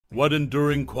What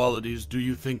enduring qualities do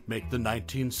you think make the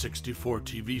 1964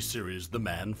 TV series The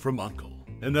Man from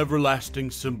U.N.C.L.E. an everlasting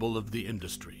symbol of the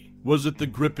industry? Was it the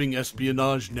gripping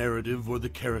espionage narrative or the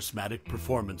charismatic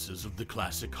performances of the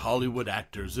classic Hollywood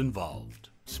actors involved?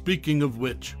 Speaking of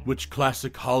which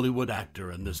classic Hollywood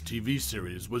actor in this TV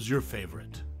series was your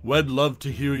favorite? We'd love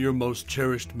to hear your most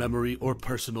cherished memory or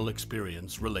personal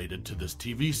experience related to this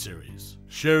TV series.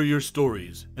 Share your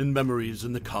stories and memories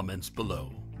in the comments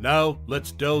below. Now,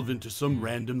 let's delve into some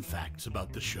random facts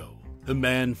about the show. The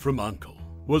Man from U.N.C.L.E.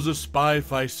 was a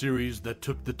spy-fi series that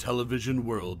took the television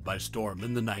world by storm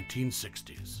in the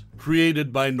 1960s.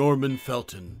 Created by Norman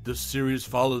Felton, this series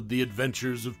followed the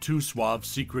adventures of two suave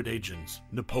secret agents,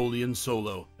 Napoleon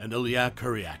Solo and Illya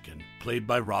Kuryakin, played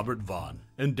by Robert Vaughn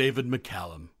and David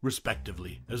McCallum,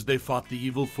 respectively, as they fought the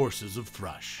evil forces of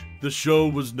Thrush. The show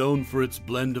was known for its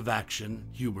blend of action,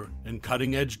 humor, and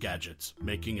cutting-edge gadgets,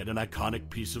 making it an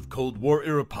iconic piece of Cold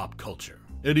War-era pop culture.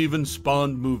 It even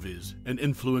spawned movies and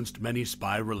influenced many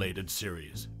spy-related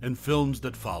series and films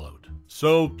that followed.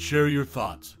 So, share your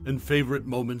thoughts and favorite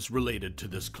moments related to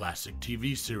this classic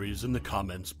TV series in the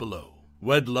comments below.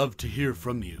 We'd love to hear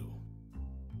from you.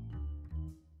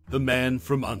 The Man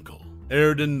from U.N.C.L.E.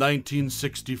 aired in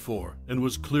 1964 and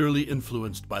was clearly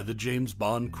influenced by the James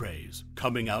Bond craze,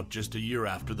 coming out just a year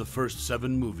after the first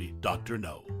Seven movie, Dr.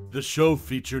 No. The show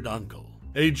featured U.N.C.L.E.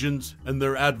 agents and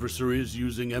their adversaries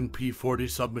using MP-40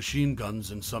 submachine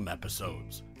guns in some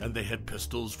episodes, and they had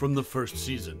pistols from the first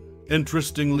season.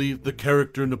 Interestingly, the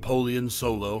character Napoleon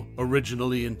Solo,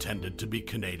 originally intended to be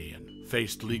Canadian,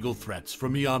 faced legal threats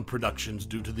from Eon Productions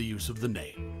due to the use of the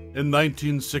name. In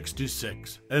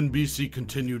 1966, NBC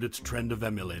continued its trend of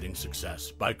emulating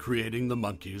success by creating the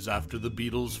Monkees after the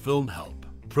Beatles' film Help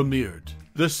premiered.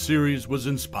 This series was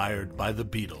inspired by the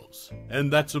Beatles,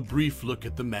 and that's a brief look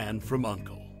at The Man from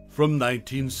U.N.C.L.E. from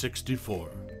 1964.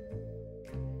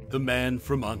 The Man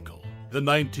from U.N.C.L.E. The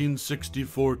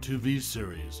 1964 TV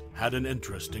series had an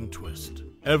interesting twist.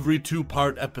 Every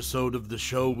two-part episode of the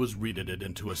show was reedited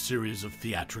into a series of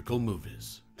theatrical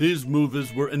movies. These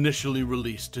movies were initially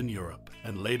released in Europe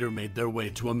and later made their way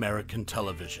to American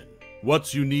television.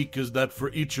 What's unique is that for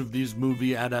each of these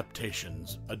movie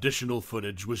adaptations, additional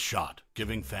footage was shot,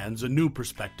 giving fans a new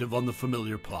perspective on the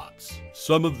familiar plots.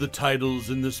 Some of the titles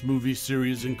in this movie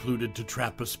series included To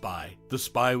Trap a Spy, The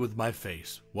Spy with My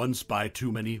Face, One Spy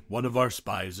Too Many, One of Our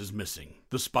Spies is Missing,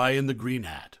 The Spy in the Green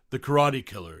Hat, The Karate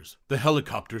Killers, The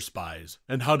Helicopter Spies,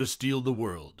 and How to Steal the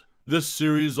World. This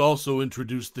series also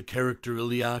introduced the character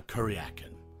Illya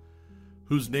Kuryakin,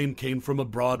 whose name came from a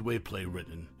Broadway play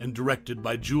written and directed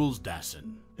by Jules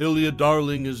Dassin. Illya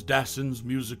Darling is Dassin's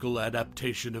musical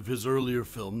adaptation of his earlier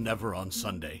film Never on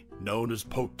Sunday, known as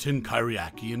Potin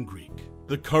Kyriaki in Greek.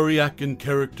 The Kuryakin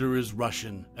character is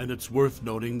Russian, and it's worth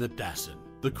noting that Dassin,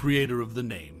 the creator of the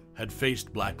name, had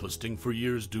faced blacklisting for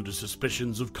years due to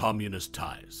suspicions of communist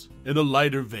ties. In a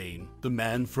lighter vein, The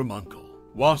Man from U.N.C.L.E.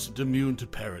 wasn't immune to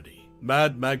parody.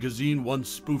 Mad Magazine once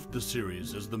spoofed the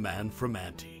series as The Man from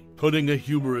Auntie, putting a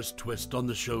humorous twist on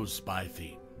the show's spy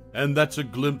theme. And that's a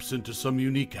glimpse into some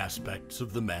unique aspects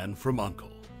of The Man from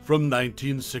U.N.C.L.E. from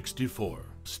 1964.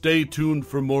 Stay tuned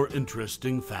for more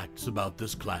interesting facts about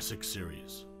this classic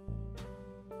series.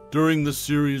 During the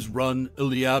series' run,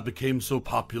 Illya became so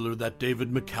popular that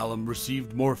David McCallum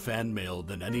received more fan mail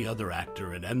than any other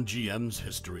actor in MGM's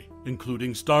history,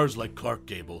 including stars like Clark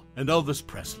Gable and Elvis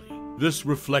Presley. This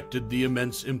reflected the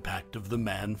immense impact of The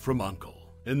Man from U.N.C.L.E.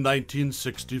 In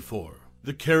 1964,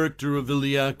 the character of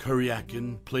Illya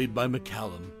Kuryakin, played by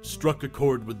McCallum, struck a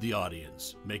chord with the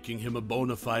audience, making him a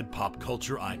bona fide pop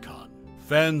culture icon.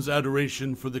 Fans'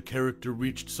 adoration for the character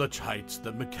reached such heights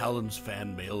that McCallum's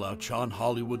fan mail outshone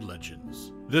Hollywood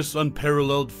legends. This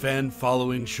unparalleled fan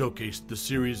following showcased the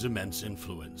series' immense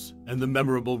influence and the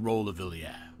memorable role of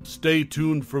Illya. Stay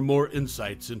tuned for more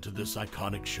insights into this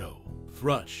iconic show.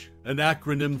 Thrush, an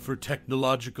acronym for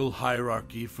Technological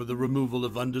Hierarchy for the Removal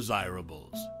of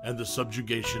Undesirables and the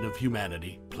Subjugation of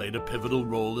Humanity, played a pivotal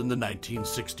role in the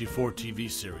 1964 TV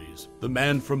series, The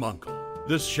Man from U.N.C.L.E.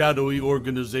 This shadowy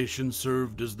organization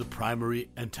served as the primary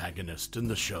antagonist in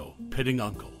the show, pitting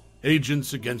U.N.C.L.E.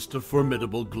 agents against a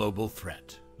formidable global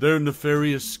threat. Their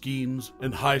nefarious schemes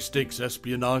and high-stakes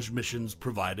espionage missions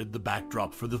provided the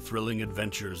backdrop for the thrilling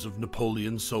adventures of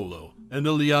Napoleon Solo and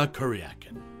Illya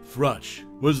Kuryakin. Thrush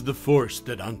was the force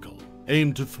that U.N.C.L.E.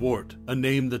 aimed to thwart, a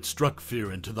name that struck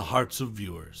fear into the hearts of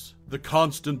viewers. The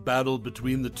constant battle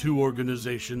between the two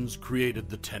organizations created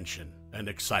the tension and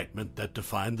excitement that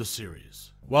defined the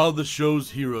series. While the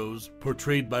show's heroes,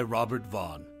 portrayed by Robert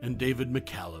Vaughn and David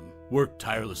McCallum, worked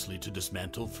tirelessly to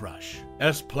dismantle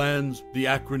Thrush's plans. The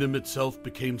acronym itself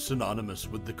became synonymous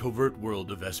with the covert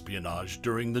world of espionage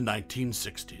during the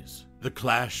 1960s. The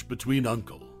clash between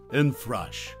U.N.C.L.E. and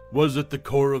Thrush was at the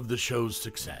core of the show's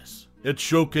success. It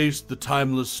showcased the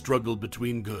timeless struggle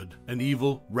between good and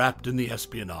evil wrapped in the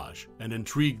espionage and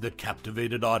intrigue that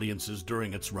captivated audiences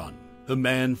during its run. The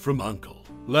Man from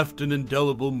U.N.C.L.E. left an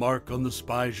indelible mark on the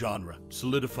spy genre,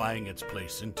 solidifying its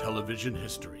place in television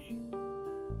history.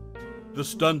 The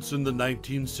stunts in the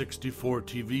 1964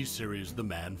 TV series The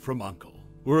Man from U.N.C.L.E.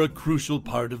 were a crucial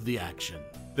part of the action.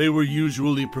 They were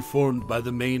usually performed by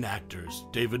the main actors,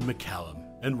 David McCallum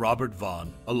and Robert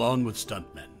Vaughn, along with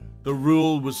stuntmen. The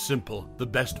rule was simple: the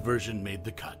best version made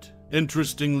the cut.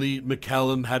 Interestingly,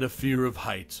 McCallum had a fear of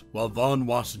heights, while Vaughn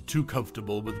wasn't too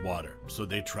comfortable with water, so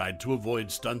they tried to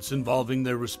avoid stunts involving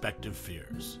their respective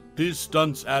fears. These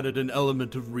stunts added an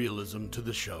element of realism to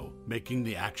the show, making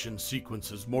the action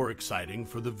sequences more exciting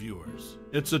for the viewers.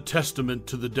 It's a testament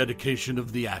to the dedication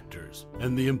of the actors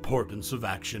and the importance of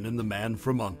action in The Man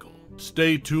from U.N.C.L.E.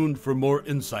 Stay tuned for more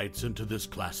insights into this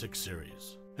classic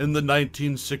series. In the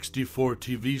 1964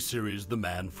 TV series The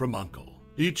Man from U.N.C.L.E.,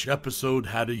 each episode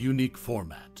had a unique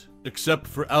format. Except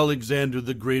for Alexander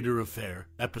the Greater Affair,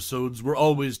 episodes were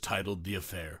always titled The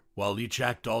Affair, while each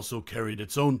act also carried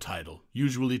its own title,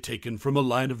 usually taken from a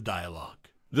line of dialogue.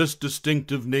 This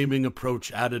distinctive naming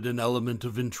approach added an element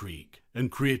of intrigue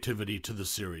and creativity to the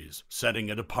series, setting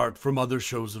it apart from other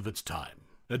shows of its time.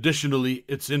 Additionally,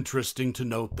 it's interesting to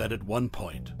note that at one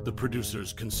point, the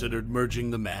producers considered merging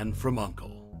The Man from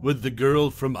U.N.C.L.E. with The Girl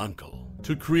from U.N.C.L.E.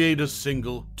 to create a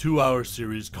single, 2-hour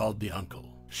series called The U.N.C.L.E.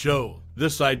 Show.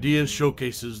 This idea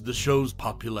showcases the show's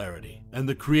popularity and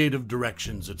the creative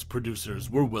directions its producers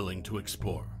were willing to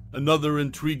explore. Another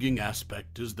intriguing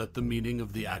aspect is that the meaning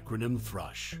of the acronym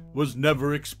Thrush was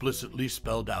never explicitly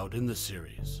spelled out in the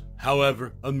series.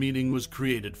 However, a meaning was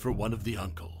created for one of the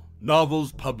U.N.C.L.E.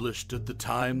 novels published at the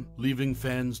time, leaving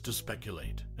fans to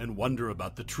speculate and wonder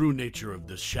about the true nature of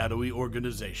this shadowy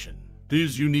organization.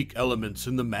 These unique elements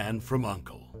in The Man from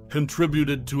U.N.C.L.E.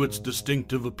 contributed to its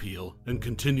distinctive appeal and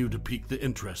continue to pique the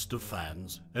interest of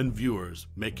fans and viewers,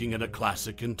 making it a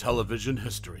classic in television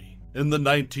history. In the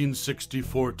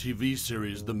 1964 TV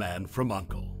series The Man from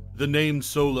U.N.C.L.E., the name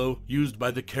Solo, used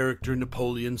by the character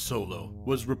Napoleon Solo,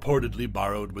 was reportedly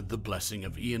borrowed with the blessing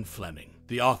of Ian Fleming,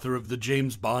 the author of the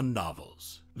James Bond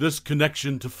novels. This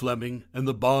connection to Fleming and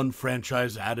the Bond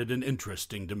franchise added an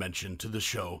interesting dimension to the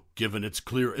show, given its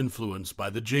clear influence by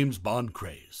the James Bond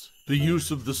craze. The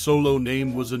use of the Solo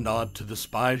name was a nod to the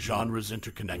spy genre's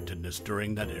interconnectedness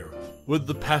during that era. With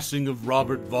the passing of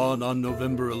Robert Vaughn on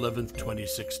November 11,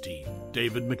 2016,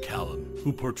 David McCallum,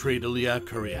 who portrayed Illya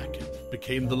Kuryakin,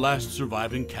 became the last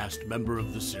surviving cast member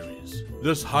of the series.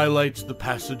 This highlights the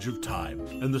passage of time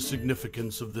and the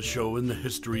significance of the show in the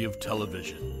history of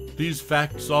television. These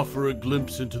facts offer a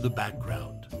glimpse into the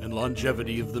background and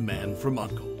longevity of The Man from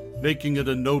U.N.C.L.E., making it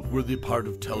a noteworthy part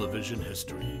of television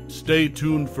history. Stay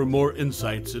tuned for more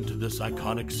insights into this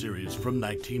iconic series from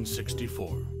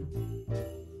 1964.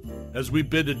 As we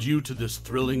bid adieu to this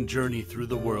thrilling journey through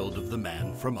the world of The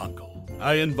Man from U.N.C.L.E.,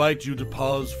 I invite you to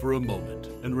pause for a moment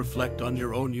and reflect on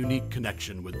your own unique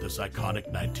connection with this iconic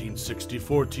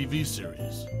 1964 TV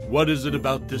series. What is it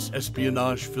about this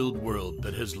espionage-filled world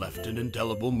that has left an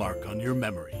indelible mark on your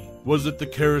memory? Was it the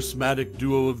charismatic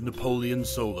duo of Napoleon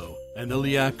Solo and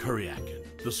Illya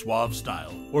Kuryakin, the suave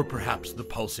style, or perhaps the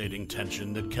pulsating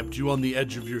tension that kept you on the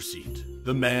edge of your seat?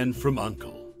 The Man from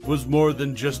U.N.C.L.E. was more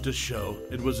than just a show.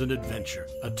 It was an adventure,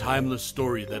 a timeless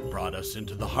story that brought us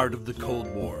into the heart of the Cold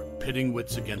War, pitting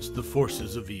wits against the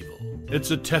forces of evil.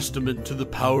 It's a testament to the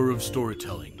power of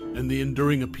storytelling and the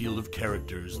enduring appeal of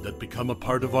characters that become a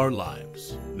part of our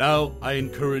lives. Now, I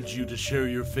encourage you to share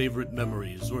your favorite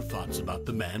memories or thoughts about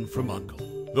The Man from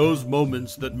U.N.C.L.E. Those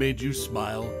moments that made you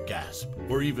smile, gasp,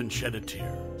 or even shed a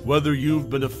tear. Whether you've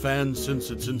been a fan since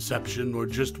its inception or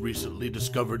just recently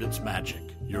discovered its magic,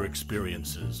 your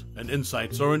experiences and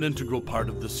insights are an integral part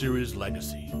of the series'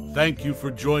 legacy. Thank you for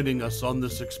joining us on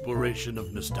this exploration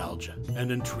of nostalgia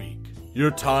and intrigue.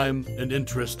 Your time and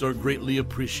interest are greatly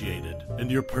appreciated,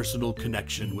 and your personal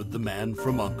connection with The Man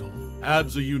from U.N.C.L.E.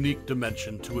 adds a unique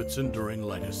dimension to its enduring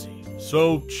legacy.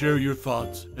 So, share your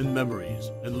thoughts and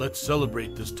memories, and let's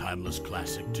celebrate this timeless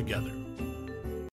classic together.